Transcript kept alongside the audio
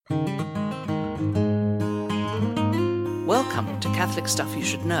Welcome to Catholic Stuff You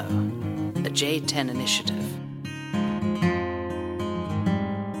Should Know, the J10 Initiative.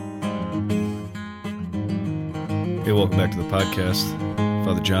 Hey, welcome back to the podcast.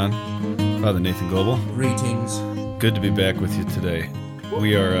 Father John, Father Nathan Goebel. Greetings. Good to be back with you today.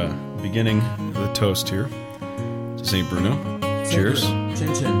 We are beginning the toast here to St. Bruno. Cheers.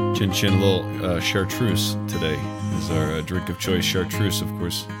 Chin chin. Chin chin, a little chartreuse today is our drink of choice. Chartreuse, of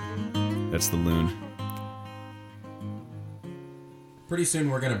course. That's the loon. Pretty soon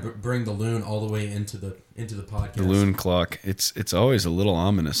we're gonna bring the loon all the way into the podcast. The loon clock. It's always a little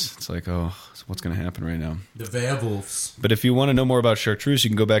ominous. It's like, oh, what's going to happen right now? The werewolves. But if you want to know more about chartreuse, you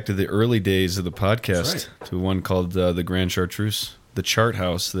can go back to the early days of the podcast, to one called the Grand Chartreuse, the chart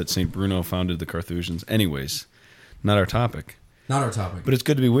house that St. Bruno founded the Carthusians. Anyways, not our topic. Not our topic. But it's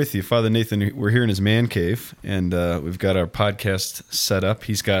good to be with you. Father Nathan, we're here in his man cave, and we've got our podcast set up.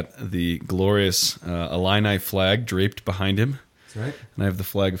 He's got the glorious Illini flag draped behind him. That's right. And I have the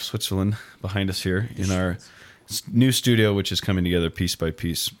flag of Switzerland behind us here in our new studio, which is coming together piece by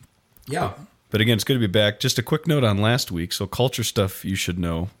piece. Yeah. But again, it's good to be back. Just a quick note on last week. So Culture Stuff You Should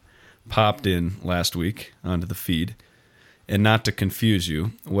Know popped in last week onto the feed. And not to confuse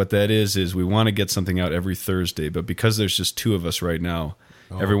you, what that is we want to get something out every Thursday. But because there's just two of us right now,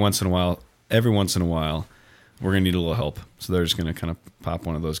 every once in a while, we're going to need a little help. So they're just going to kind of pop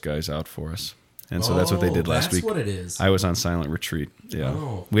one of those guys out for us. And so that's what they did last week. That's what it is. I was on silent retreat. Yeah.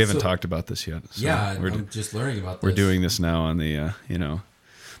 Oh, we haven't talked about this yet. So yeah, I'm just learning about this. We're doing this now on the,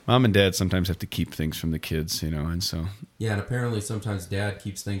 Mom and Dad sometimes have to keep things from the kids, and so... Yeah, and apparently sometimes Dad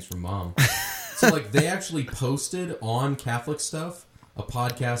keeps things from Mom. So, they actually posted on Catholic Stuff a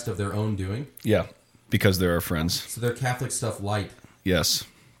podcast of their own doing? Yeah, because they're our friends. So they're Catholic Stuff light. Yes.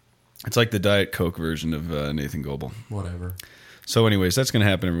 It's like the Diet Coke version of Nathan Goebel. Whatever. So anyways, that's going to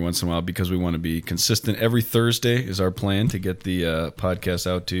happen every once in a while because we want to be consistent. Every Thursday is our plan to get the podcast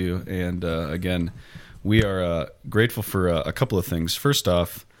out to you. And again, we are grateful for a couple of things. First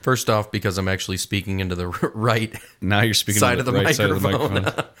off, because I'm actually speaking into the right now you're speaking side, to of the right side of the microphone.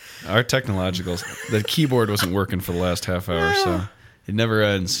 Our technologicals, the keyboard wasn't working for the last half hour, so it never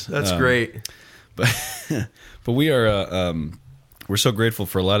ends. That's great. But we are we're so grateful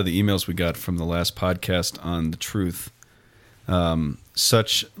for a lot of the emails we got from the last podcast on the truth.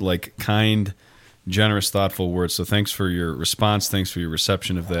 Such kind, generous, thoughtful words. So thanks for your response. Thanks for your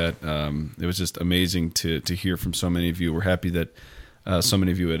reception of that. It was just amazing to hear from so many of you. We're happy that so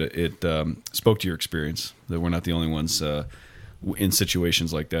many of you it spoke to your experience, that we're not the only ones in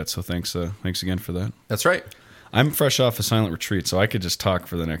situations like that. So thanks again for that. That's right. I'm fresh off a silent retreat, so I could just talk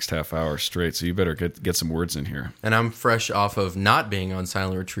for the next half hour straight. So you better get some words in here. And I'm fresh off of not being on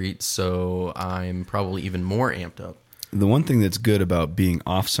silent retreat, so I'm probably even more amped up. The one thing that's good about being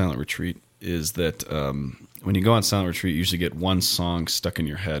off silent retreat is that when you go on silent retreat, you usually get one song stuck in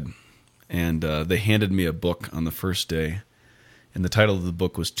your head. And they handed me a book on the first day, and the title of the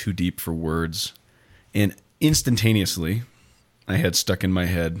book was Too Deep for Words. And instantaneously, I had stuck in my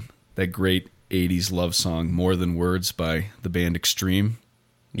head that great 80s love song, More Than Words, by the band Extreme.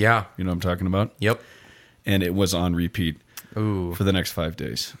 Yeah. You know what I'm talking about? Yep. And it was on repeat for the next 5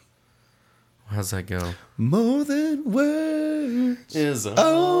 days. How's that go? More than words is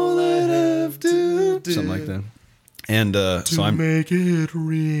all that I have to do. Something like that. And so I'm make it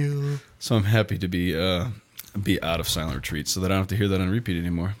real. So I'm happy to be out of silent retreat, so that I don't have to hear that on repeat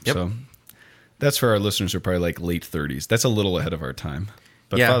anymore. Yep. So that's for our listeners who are probably late 30s. That's a little ahead of our time.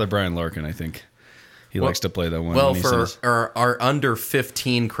 But yeah. Father Brian Larkin, I think he likes to play that one. Well, when he for sings. our under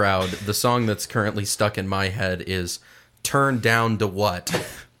 15 crowd, the song that's currently stuck in my head is "Turn Down to What,"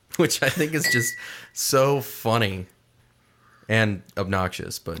 which I think is just so funny and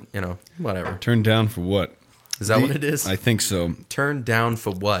obnoxious. But whatever. Turn down for what? Is that what it is? I think so. Turn down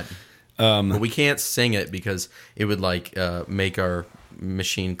for what? But we can't sing it because it would make our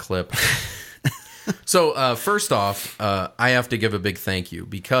machine clip. So first off, I have to give a big thank you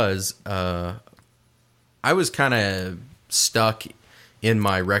because I was kind of stuck in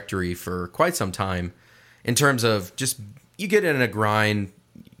my rectory for quite some time in terms of just you get in a grind.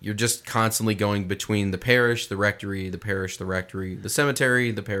 You're just constantly going between the parish, the rectory, the parish, the rectory, the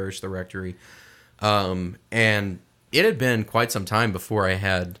cemetery, the parish, the rectory. And it had been quite some time before I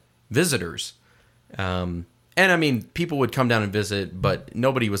had visitors. And I mean, people would come down and visit, but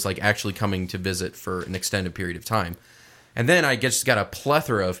nobody was actually coming to visit for an extended period of time. And then I just got a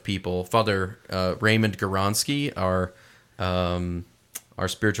plethora of people. Father Raymond Goronsky, our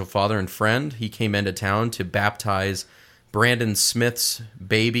spiritual father and friend, he came into town to baptize Brandon Smith's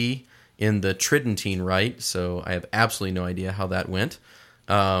baby in the Tridentine rite. So I have absolutely no idea how that went.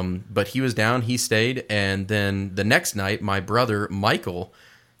 But he was down, he stayed, and then the next night, my brother Michael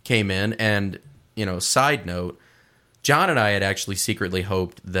came in, and, side note, John and I had actually secretly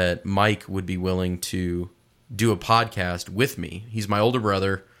hoped that Mike would be willing to do a podcast with me. He's my older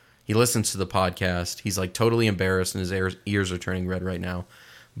brother. He listens to the podcast. He's like totally embarrassed, and his ears are turning red right now.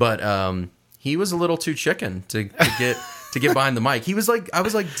 But he was a little too chicken to get behind the mic. I was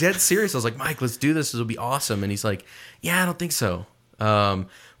like dead serious. I was like, Mike, let's do this. This will be awesome. And he's like, yeah, I don't think so.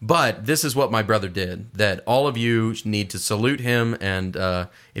 But this is what my brother did, that all of you need to salute him. And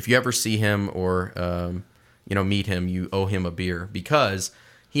if you ever see him or, meet him, you owe him a beer, because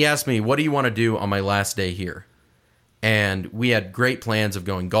he asked me, what do you want to do on my last day here? And we had great plans of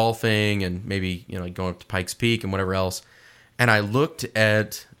going golfing and maybe, going up to Pikes Peak and whatever else. And I looked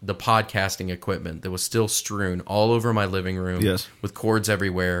at the podcasting equipment that was still strewn all over my living room, yes, with cords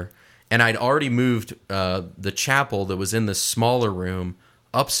everywhere. And I'd already moved the chapel that was in the smaller room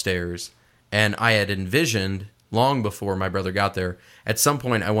upstairs. And I had envisioned, long before my brother got there, at some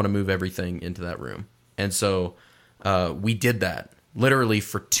point I want to move everything into that room. And so we did that. Literally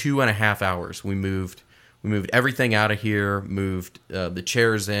for 2.5 hours, we moved everything out of here, moved the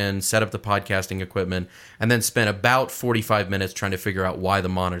chairs in, set up the podcasting equipment, and then spent about 45 minutes trying to figure out why the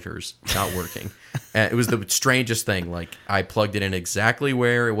monitor's not working. And it was the strangest thing. Like, I plugged it in exactly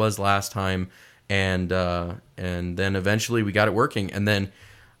where it was last time, and then eventually we got it working. And then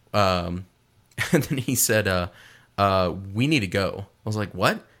he said, "We need to go." I was like,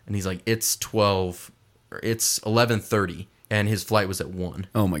 "What?" And he's like, "It's 11:30, and his flight was at 1."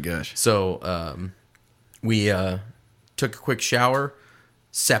 Oh my gosh! So we took a quick shower,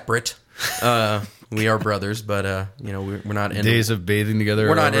 separate. We are brothers, but we're not into days of bathing together.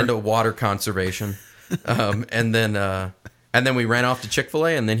 We're not into water conservation. And then we ran off to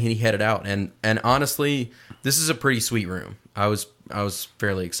Chick-fil-A, and then he headed out. And honestly, this is a pretty sweet room. I was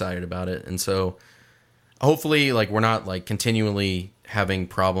fairly excited about it, and so hopefully, like, we're not like continually having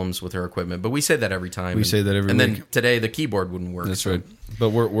problems with our equipment, but we say that every time. We say that every week. And then today the keyboard wouldn't work. That's right.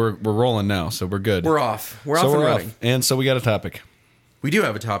 But we're rolling now, so we're good. We're off. We're off and running. And so we got a topic. We do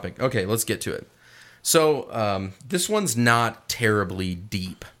have a topic. Okay, let's get to it. So this one's not terribly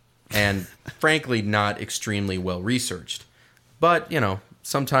deep, and frankly not extremely well researched. But,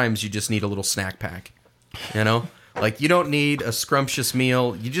 sometimes you just need a little snack pack. Like, you don't need a scrumptious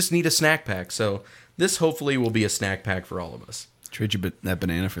meal. You just need a snack pack. So this hopefully will be a snack pack for all of us. Trade you that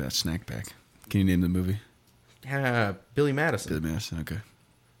banana for that snack pack. Can you name the movie? Billy Madison. Billy Madison, okay.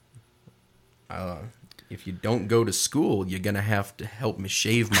 If you don't go to school, you're going to have to help me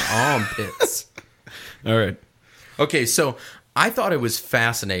shave my armpits. All right. Okay, so I thought it was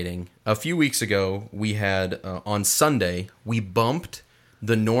fascinating. A few weeks ago, we had, on Sunday, we bumped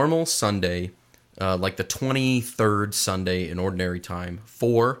the normal Sunday, like the 23rd Sunday in Ordinary Time,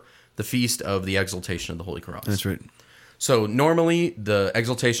 for the Feast of the Exaltation of the Holy Cross. That's right. So normally, the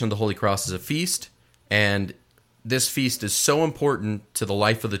Exaltation of the Holy Cross is a feast, and this feast is so important to the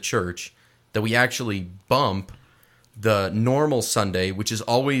life of the church that we actually bump the normal Sunday, which is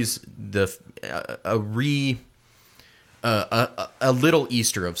always a little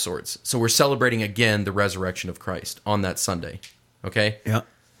Easter of sorts. So we're celebrating again the resurrection of Christ on that Sunday. Okay? Yeah.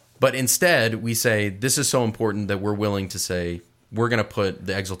 But instead, we say this is so important that we're willing to say we're going to put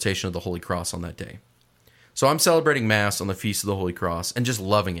the Exaltation of the Holy Cross on that day. So I'm celebrating Mass on the Feast of the Holy Cross and just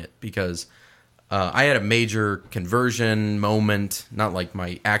loving it, because I had a major conversion moment, not like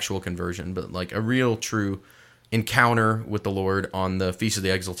my actual conversion, but like a real true encounter with the Lord on the Feast of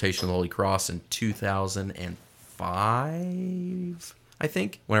the Exaltation of the Holy Cross in 2005, I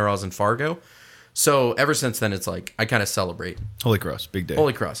think, whenever I was in Fargo. So ever since then, it's like I kind of celebrate. Holy Cross, big day.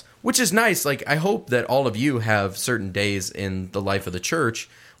 Holy Cross, which is nice. Like, I hope that all of you have certain days in the life of the church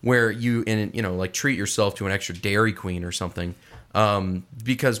where you, like, treat yourself to an extra Dairy Queen or something,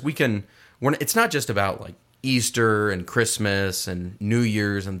 because it's not just about like Easter and Christmas and New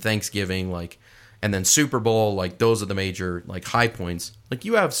Year's and Thanksgiving, like, and then Super Bowl. Like, those are the major like high points. Like,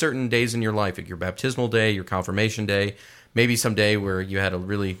 you have certain days in your life, like your baptismal day, your confirmation day, maybe some day where you had a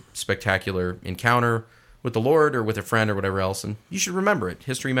really spectacular encounter with the Lord or with a friend or whatever else, and you should remember it.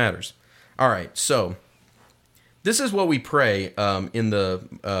 History matters. All right, so this is what we pray in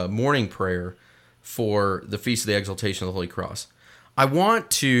the morning prayer for the Feast of the Exaltation of the Holy Cross. I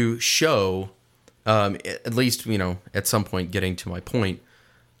want to show, at least, at some point getting to my point,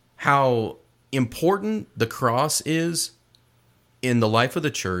 how important the cross is in the life of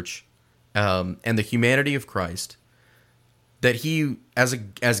the church and the humanity of Christ, that he,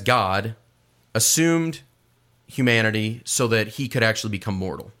 as God, assumed humanity so that he could actually become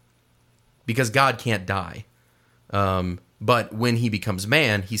mortal. Because God can't die. but when he becomes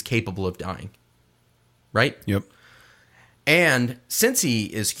man, he's capable of dying. Right? Yep. And since he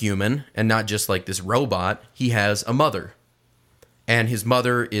is human and not just like this robot, he has a mother. And his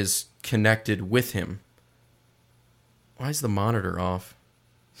mother is connected with him. Why is the monitor off?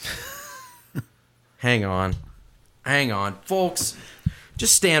 Hang on. Folks,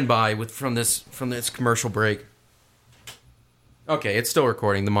 just stand by from this commercial break. Okay, it's still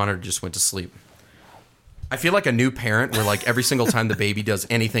recording. The monitor just went to sleep. I feel like a new parent where like every single time the baby does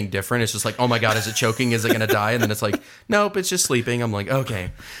anything different, it's just like, oh my God, is it choking? Is it going to die? And then it's like, nope, it's just sleeping. I'm like,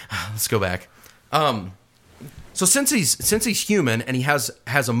 okay, let's go back. So since he's human and he has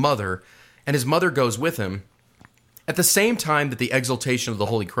a mother and his mother goes with him, at the same time that the exaltation of the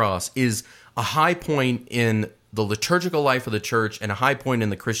Holy Cross is a high point in the liturgical life of the church and a high point in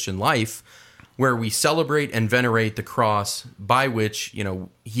the Christian life where we celebrate and venerate the cross by which,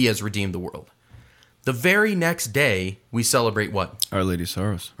 he has redeemed the world. The very next day, we celebrate what? Our Lady of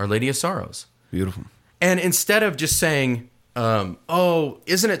Sorrows. Our Lady of Sorrows. Beautiful. And instead of just saying,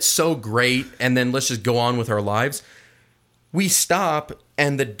 isn't it so great, and then let's just go on with our lives, we stop,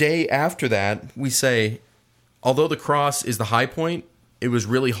 and the day after that, we say, although the cross is the high point, it was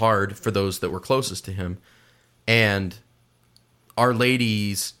really hard for those that were closest to him. And Our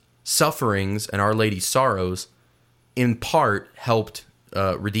Lady's sufferings and Our Lady's sorrows, in part, helped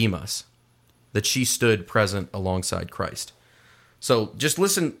redeem us. That she stood present alongside Christ. So just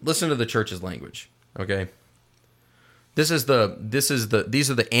listen to the church's language, okay? These are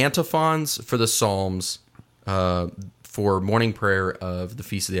the antiphons for the Psalms for morning prayer of the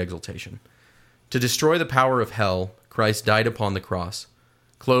Feast of the Exaltation. To destroy the power of hell, Christ died upon the cross.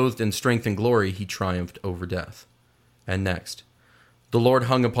 Clothed in strength and glory, he triumphed over death. And next, the Lord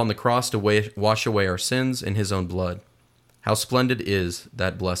hung upon the cross to wash away our sins in his own blood. How splendid is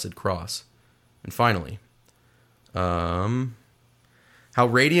that blessed cross. And finally, how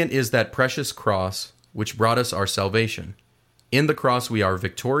radiant is that precious cross which brought us our salvation. In the cross we are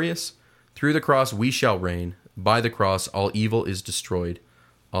victorious. Through the cross we shall reign. By the cross all evil is destroyed.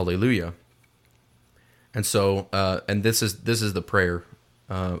 Alleluia. And so, and this is the prayer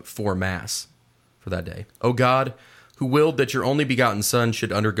for Mass for that day. O God, who willed that your only begotten Son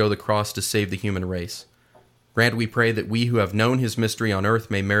should undergo the cross to save the human race, grant, we pray, that we who have known his mystery on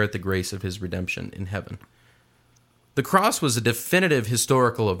earth may merit the grace of his redemption in heaven. The cross was a definitive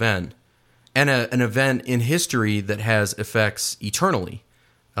historical event, and an event in history that has effects eternally,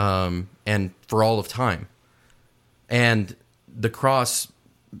 and for all of time. And the cross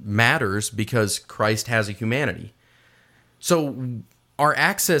matters because Christ has a humanity. So our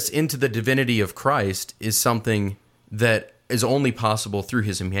access into the divinity of Christ is something that is only possible through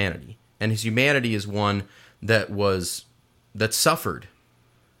his humanity. And his humanity is one that suffered.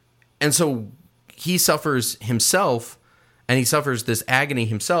 And so he suffers himself, and he suffers this agony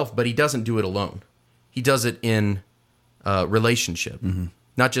himself, but he doesn't do it alone. He does it in relationship. Mm-hmm.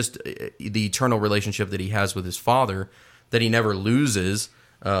 Not just the eternal relationship that he has with his Father, that he never loses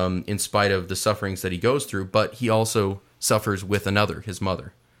in spite of the sufferings that he goes through, but he also suffers with another, his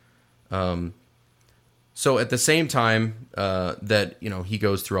mother. So at the same time that he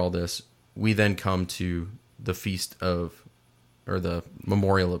goes through all this, we then come to the the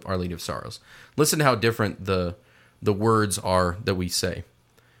memorial of Our Lady of Sorrows. Listen to how different the words are that we say.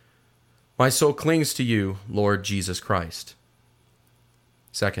 My soul clings to you, Lord Jesus Christ.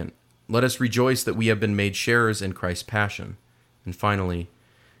 Second, let us rejoice that we have been made sharers in Christ's passion. And finally,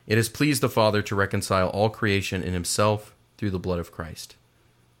 it has pleased the Father to reconcile all creation in himself through the blood of Christ.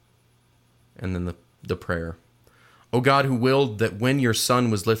 And then the prayer. O God, who willed that when your Son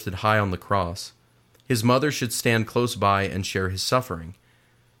was lifted high on the cross, his mother should stand close by and share his suffering,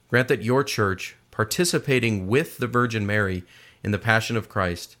 grant that your church, participating with the Virgin Mary in the passion of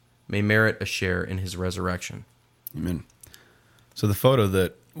Christ, may merit a share in his resurrection. Amen. So the photo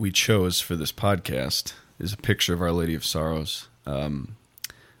that we chose for this podcast is a picture of Our Lady of Sorrows. I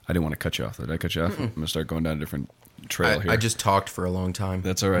didn't want to cut you off. Did I cut you off? I'm going to start going down a different trail here. I just talked for a long time.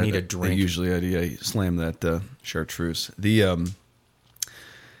 That's all right. I need a drink. Usually I slam that chartreuse.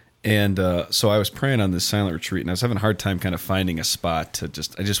 So I was praying on this silent retreat, and I was having a hard time kind of finding a spot to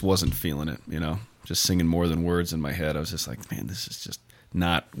I just wasn't feeling it, just singing more than words in my head. I was just like, man, this is just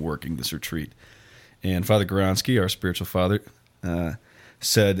not working, this retreat. And Father Goronsky, our spiritual father,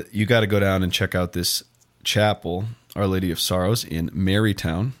 said, you got to go down and check out this chapel, Our Lady of Sorrows, in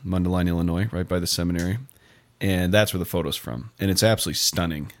Marytown, Mundelein, Illinois, right by the seminary. And that's where the photo's from. And it's absolutely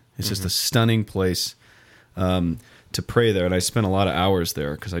stunning. It's just a stunning place to pray there. And I spent a lot of hours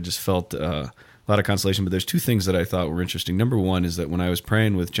there because I just felt a lot of consolation. But there's two things that I thought were interesting. Number one is that when I was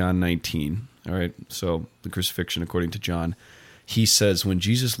praying with John 19, All right. So the crucifixion, according to John, he says when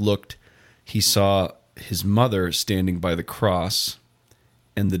Jesus looked, he saw his mother standing by the cross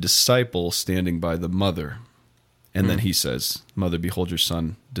and the disciple standing by the mother. And then he says, "Mother, behold your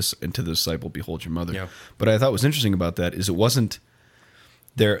son," and to the disciple, "Behold your mother." Yeah. But I thought was interesting about that is it wasn't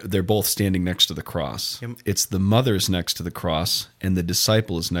they're both standing next to the cross. Yep. It's the mother's next to the cross and the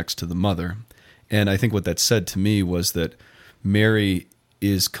disciple is next to the mother. And I think what that said to me was that Mary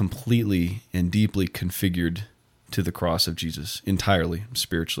is completely and deeply configured to the cross of Jesus, entirely,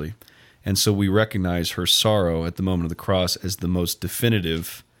 spiritually. And so we recognize her sorrow at the moment of the cross as the most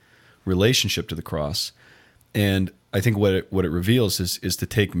definitive relationship to the cross. And I think what it reveals is to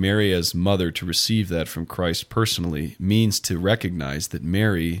take Mary as mother to receive that from Christ personally means to recognize that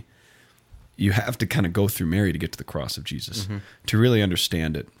Mary, you have to kind of go through Mary to get to the cross of Jesus, to really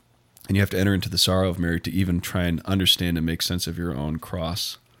understand it. And you have to enter into the sorrow of Mary to even try and understand and make sense of your own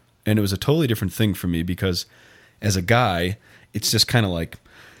cross. And it was a totally different thing for me because as a guy, it's just kind of like,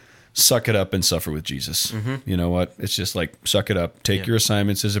 suck it up and suffer with Jesus. You know what? It's just like, suck it up, take your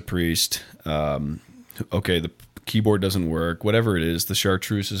assignments as a priest. Okay, the keyboard doesn't work, whatever it is, the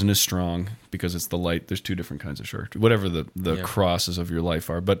chartreuse isn't as strong because it's the light. There's two different kinds of chartreuse, whatever the crosses of your life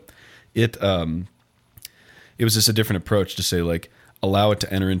are. But it was just a different approach to say, like, allow it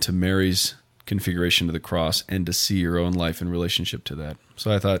to enter into Mary's configuration to the cross and to see your own life in relationship to that.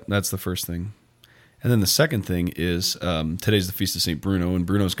 So I thought that's the first thing. And then the second thing is today's the Feast of St. Bruno, and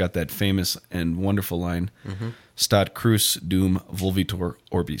Bruno's got that famous and wonderful line, Stat crus dum volvitur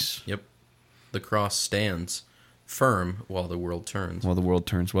orbis. Yep. The cross stands firm while the world turns. While the world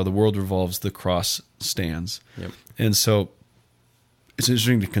turns. While the world revolves, the cross stands. Yep. And so it's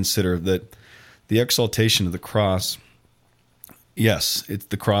interesting to consider that the exaltation of the cross, yes,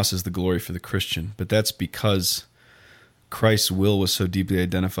 the cross is the glory for the Christian, but that's because Christ's will was so deeply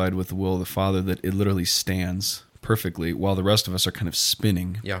identified with the will of the Father that it literally stands perfectly while the rest of us are kind of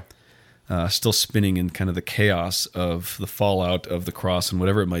spinning. Yeah. Still spinning in kind of the chaos of the fallout of the cross and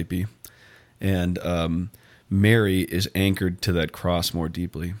whatever it might be. And Mary is anchored to that cross more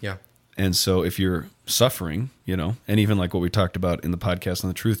deeply. Yeah. And so if you're suffering, and even like what we talked about in the podcast on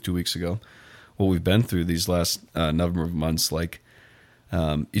the truth 2 weeks ago, what we've been through these last number of months, like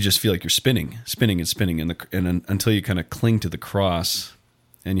you just feel like you're spinning, and until you kind of cling to the cross,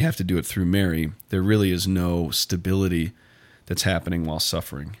 and you have to do it through Mary, there really is no stability that's happening while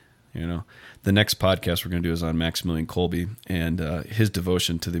suffering. The next podcast we're going to do is on Maximilian Kolbe, and his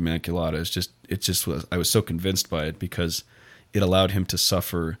devotion to the Immaculata I was so convinced by it because it allowed him to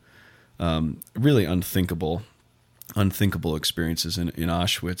suffer really unthinkable experiences in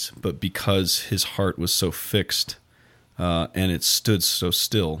Auschwitz, but because his heart was so fixed and it stood so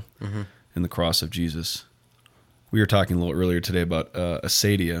still in the cross of Jesus. We were talking a little earlier today about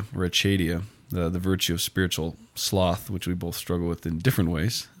acedia or achadia, the virtue of spiritual sloth, which we both struggle with in different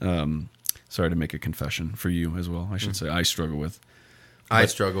ways. Sorry to make a confession for you as well. I should say I struggle with.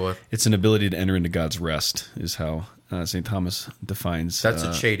 It's an ability to enter into God's rest, is how St. Thomas defines. That's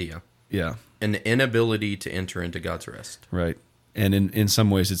achadia. Yeah. An inability to enter into God's rest. Right. And in some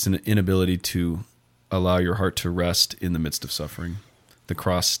ways, it's an inability to allow your heart to rest in the midst of suffering. The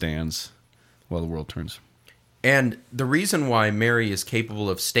cross stands while the world turns. And the reason why Mary is capable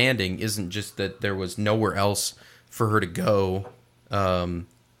of standing isn't just that there was nowhere else for her to go,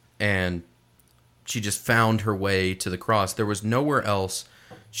 and she just found her way to the cross. There was nowhere else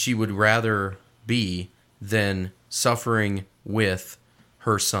she would rather be than suffering with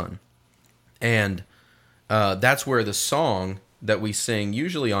her son. And that's where the song that we sing,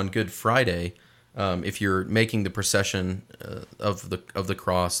 usually on Good Friday, if you're making the procession of the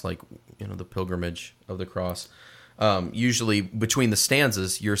cross, like the pilgrimage of the cross, usually between the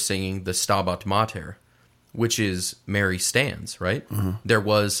stanzas you're singing the Stabat Mater, which is Mary stands, right? There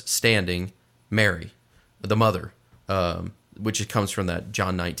was standing Mary, the mother, which it comes from that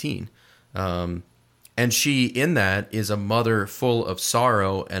John 19. And she, in that, is a mother full of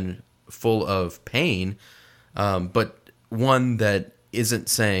sorrow and full of pain, but one that isn't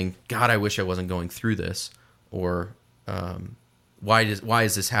saying, God, I wish I wasn't going through this, or why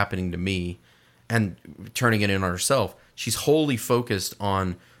is this happening to me, and turning it in on herself. She's wholly focused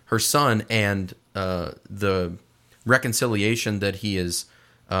on her son and the reconciliation that he is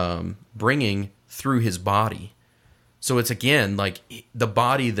bringing through his body. So it's, again, like the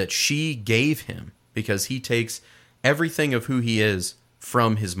body that she gave him, because he takes everything of who he is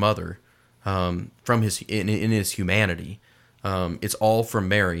from his mother, from his in his humanity. It's all from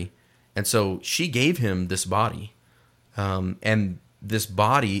Mary, and so she gave him this body, and this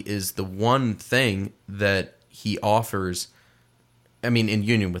body is the one thing that he offers I mean, in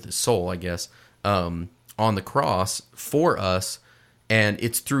union with his soul, I guess, on the cross for us, and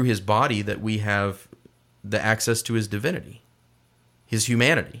it's through his body that we have the access to his divinity, his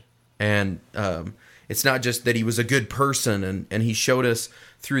humanity. And it's not just that he was a good person and he showed us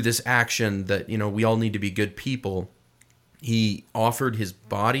through this action that, we all need to be good people. He offered his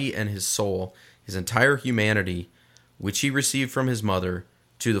body and his soul, his entire humanity, which he received from his mother,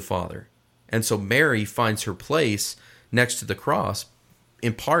 to the Father. And so Mary finds her place next to the cross,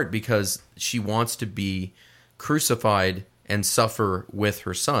 in part because she wants to be crucified and suffer with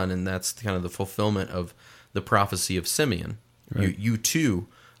her son, and that's kind of the fulfillment of the prophecy of Simeon. Right. You too,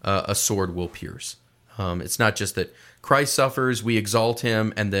 a sword will pierce. It's not just that Christ suffers, we exalt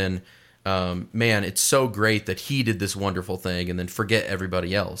him, and then, man, it's so great that he did this wonderful thing, and then forget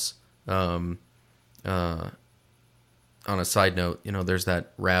everybody else. On a side note, there's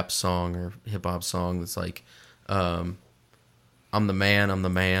that rap song or hip hop song that's like, I'm the man, I'm the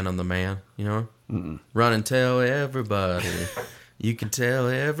man, I'm the man, Mm-mm. Run and tell everybody. You can tell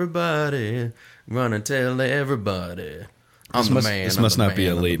everybody. Run and tell everybody. This must not be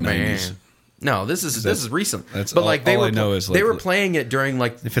a late 90s. No, this is recent. That's but all, like they all were I know is like, they were playing it during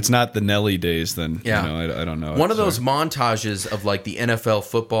like, if it's not the Nelly days, then I don't know. One of those montages of like the NFL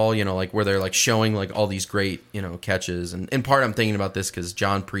football, like where they're like showing like all these great catches, and in part I'm thinking about this because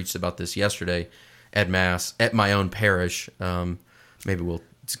John preached about this yesterday at Mass at my own parish. Maybe we'll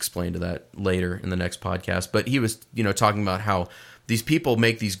explain to that later in the next podcast. But he was talking about how these people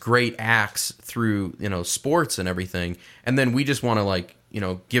make these great acts through sports and everything, and then we just want to like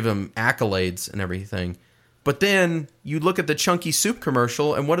give them accolades and everything. But then you look at the Chunky Soup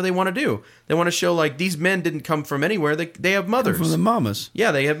commercial, and what do they want to do? They want to show like these men didn't come from anywhere. They have mothers. From the mamas.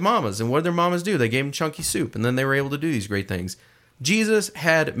 Yeah, they have mamas. And what did their mamas do? They gave them Chunky Soup, and then they were able to do these great things. Jesus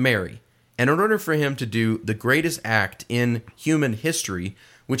had Mary. And in order for him to do the greatest act in human history,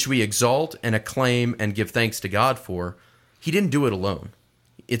 which we exalt and acclaim and give thanks to God for, he didn't do it alone.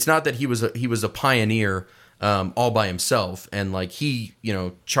 It's not that he was a pioneer all by himself, and like he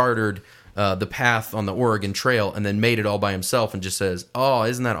chartered the path on the Oregon Trail and then made it all by himself and just says, "Oh,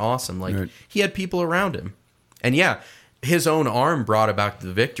 isn't that awesome?" Like right. He had people around him, and yeah, his own arm brought about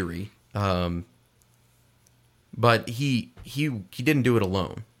the victory, but he didn't do it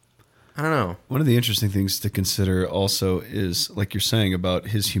alone. I don't know. One of the interesting things to consider also is, like you're saying, about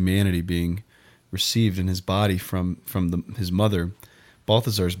his humanity being received in his body from his mother.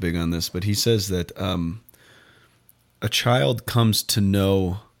 Balthazar's big on this, but he says that a child comes to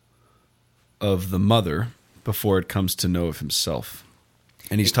know of the mother before it comes to know of himself.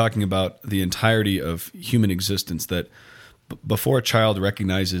 And he's talking about the entirety of human existence, that before a child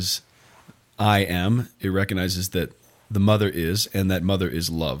recognizes I am, it recognizes that the mother is, and that mother is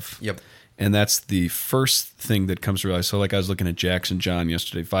love. Yep. And that's the first thing that comes to realize. So like I was looking at Jackson John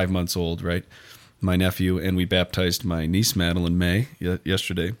yesterday, 5 months old, right? My nephew, and we baptized my niece Madeline May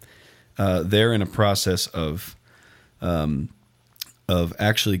yesterday. They're in a process of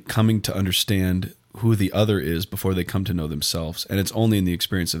actually coming to understand who the other is before they come to know themselves. And it's only in the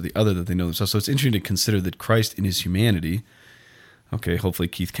experience of the other that they know themselves. So it's interesting to consider that Christ in his humanity, okay, hopefully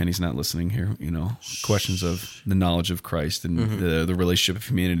Keith Kenny's not listening here, questions of the knowledge of Christ and the relationship of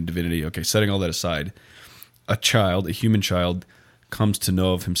humanity and divinity. Okay, setting all that aside, a human child, comes to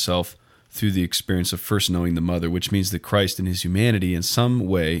know of himself through the experience of first knowing the mother, which means that Christ in his humanity in some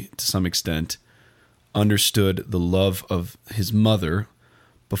way, to some extent, understood the love of his mother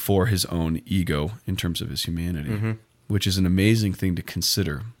before his own ego in terms of his humanity, which is an amazing thing to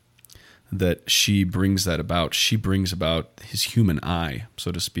consider, that she brings that about. She brings about his human eye,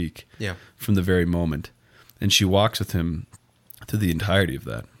 so to speak, from the very moment. And she walks with him through the entirety of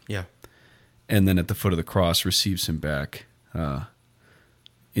that. Yeah. And then at the foot of the cross receives him back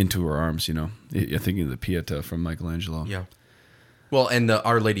into her arms, I'm thinking of the Pietà from Michelangelo. Yeah. Well, and the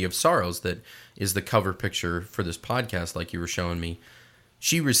Our Lady of Sorrows that is the cover picture for this podcast, like you were showing me,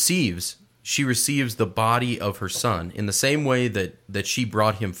 she receives the body of her son in the same way that she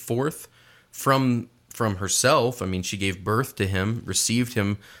brought him forth from herself. I mean, she gave birth to him, received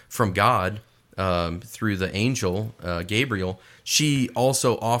him from God through the angel Gabriel. She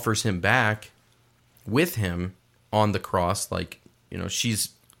also offers him back with him on the cross. Like, she's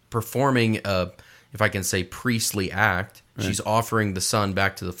performing if I can say, priestly act. Right. She's offering the son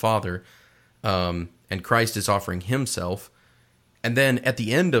back to the Father, and Christ is offering himself. And then at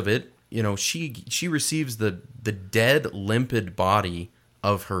the end of it, she receives the dead, limpid body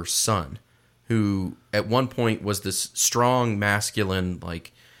of her son, who at one point was this strong, masculine,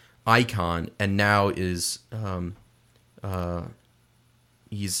 like, icon, and now is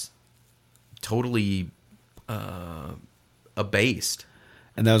he's totally abased.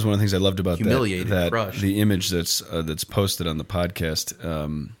 And that was one of the things I loved about Humiliated, that crushed. the image that's posted on the podcast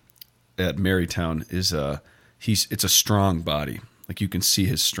at Marytown is it's a strong body. Like you can see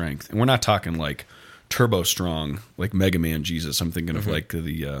his strength. And we're not talking like turbo strong, like Mega Man Jesus. I'm thinking of like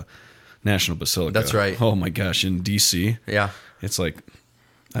the National Basilica. That's right. Oh my gosh, in DC. Yeah. It's like,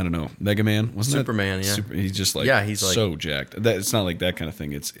 I don't know, Mega Man? Wasn't Superman, that? yeah. He's just like, he's like so jacked. It's not like that kind of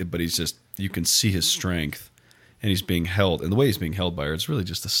thing. But he's just, you can see his strength. And he's being held, and the way he's being held by her, it's really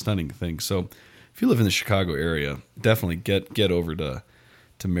just a stunning thing. So, if you live in the Chicago area, definitely get over to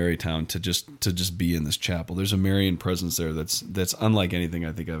Marytown to just be in this chapel. There's a Marian presence there that's unlike anything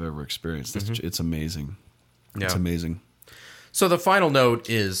I think I've ever experienced. It's amazing. Yeah. It's amazing. So the final note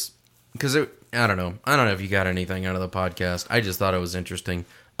is, because I don't know if you got anything out of the podcast. I just thought it was interesting.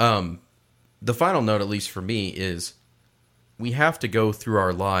 The final note, at least for me, is we have to go through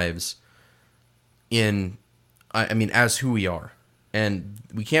our lives as who we are. And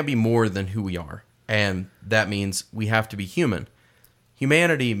we can't be more than who we are. And that means we have to be human.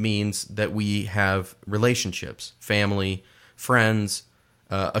 Humanity means that we have relationships, family, friends,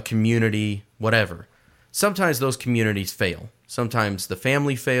 a community, whatever. Sometimes those communities fail. Sometimes the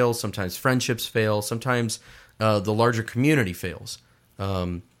family fails. Sometimes friendships fail. Sometimes the larger community fails.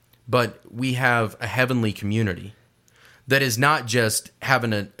 But we have a heavenly community that is not just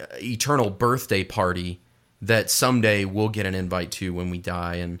having an eternal birthday party that someday we'll get an invite to when we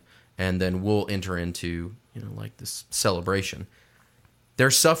die, and then we'll enter into, like this celebration.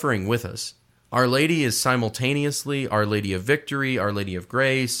 They're suffering with us. Our Lady is simultaneously Our Lady of Victory, Our Lady of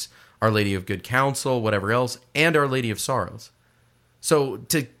Grace, Our Lady of Good Counsel, whatever else, and Our Lady of Sorrows. So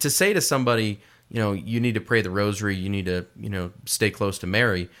to say to somebody, you need to pray the rosary, you need to, stay close to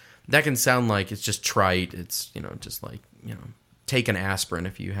Mary, that can sound like it's just trite. It's, just like, take an aspirin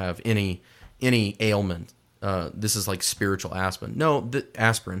if you have any ailment. This is like spiritual aspirin. No,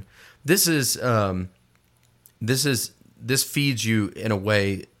 aspirin. This feeds you in a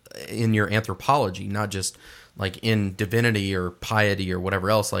way in your anthropology, not just like in divinity or piety or whatever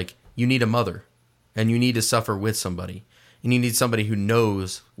else. Like, you need a mother, and you need to suffer with somebody, and you need somebody who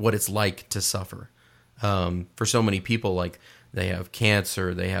knows what it's like to suffer. For so many people, like, they have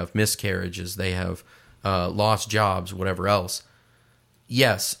cancer, they have miscarriages, they have lost jobs, whatever else.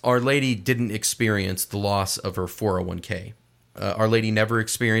 Yes, Our Lady didn't experience the loss of her 401k. Our Lady never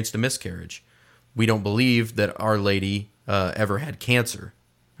experienced a miscarriage. We don't believe that Our Lady ever had cancer.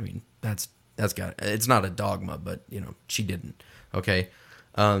 I mean, it's not a dogma, but she didn't. Okay,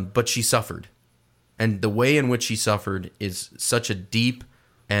 but she suffered, and the way in which she suffered is such a deep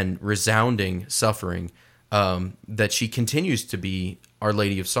and resounding suffering that she continues to be Our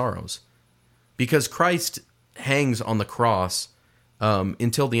Lady of Sorrows, because Christ hangs on the cross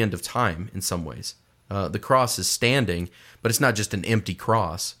until the end of time. In some ways, the cross is standing, but it's not just an empty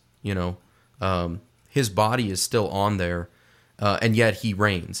cross. His body is still on there, and yet he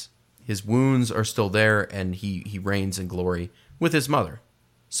reigns. His wounds are still there, and he reigns in glory with his mother.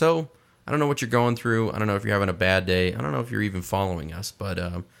 So I don't know what you're going through. I don't know if you're having a bad day. I don't know if you're even following us, but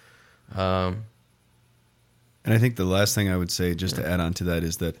and I think the last thing I would say, just to add on to that,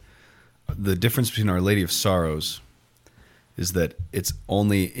 is that the difference between Our Lady of Sorrows is that it's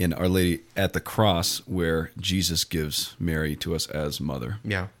only in Our Lady at the cross where Jesus gives Mary to us as mother.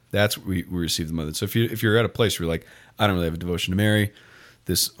 Yeah. That's where we receive the mother. So if you're at a place where you're like, I don't really have a devotion to Mary,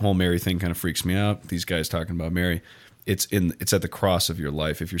 this whole Mary thing kind of freaks me out, these guys talking about Mary, it's at the cross of your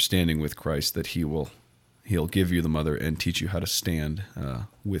life, if you're standing with Christ, that he'll give you the mother and teach you how to stand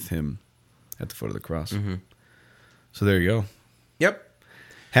with him at the foot of the cross. Mm-hmm. So there you go. Yep.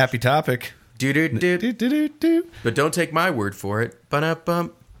 Happy topic. Do. But don't take my word for it.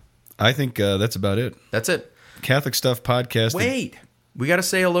 Ba-da-bump. I think that's about it. That's it. Catholic Stuff Podcast. Wait. We got to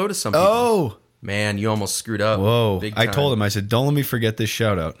say hello to some people. Oh. Man, you almost screwed up. Whoa. Big I time. told him, I said, don't let me forget this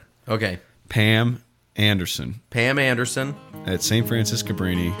shout out. Okay. Pam Anderson. Pam Anderson. At St. Francis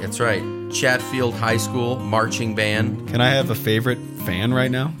Cabrini. That's right. Chatfield High School marching band. Can I have a favorite fan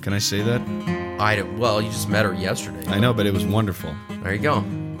right now? Can I say that? Well, you just met her yesterday. I know, but it was wonderful. There you go.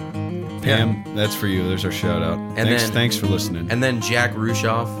 Pam, that's for you. There's our shout out. And thanks for listening. And then Jack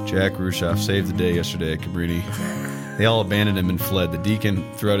Rushoff. Jack Rushoff saved the day yesterday at Cabrini. They all abandoned him and fled. The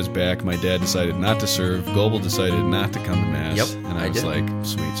deacon threw out his back. My dad decided not to serve. Goebel decided not to come to Mass. Yep, and I was did. like,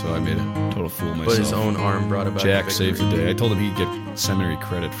 sweet. So I made a total fool of myself. But his own arm brought about Jack victory. saved the day. I told him he'd get seminary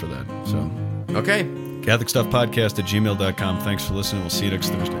credit for that. So, okay. CatholicStuffPodcast@gmail.com. Thanks for listening. We'll see you next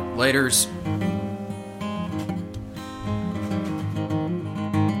Thursday. Laters.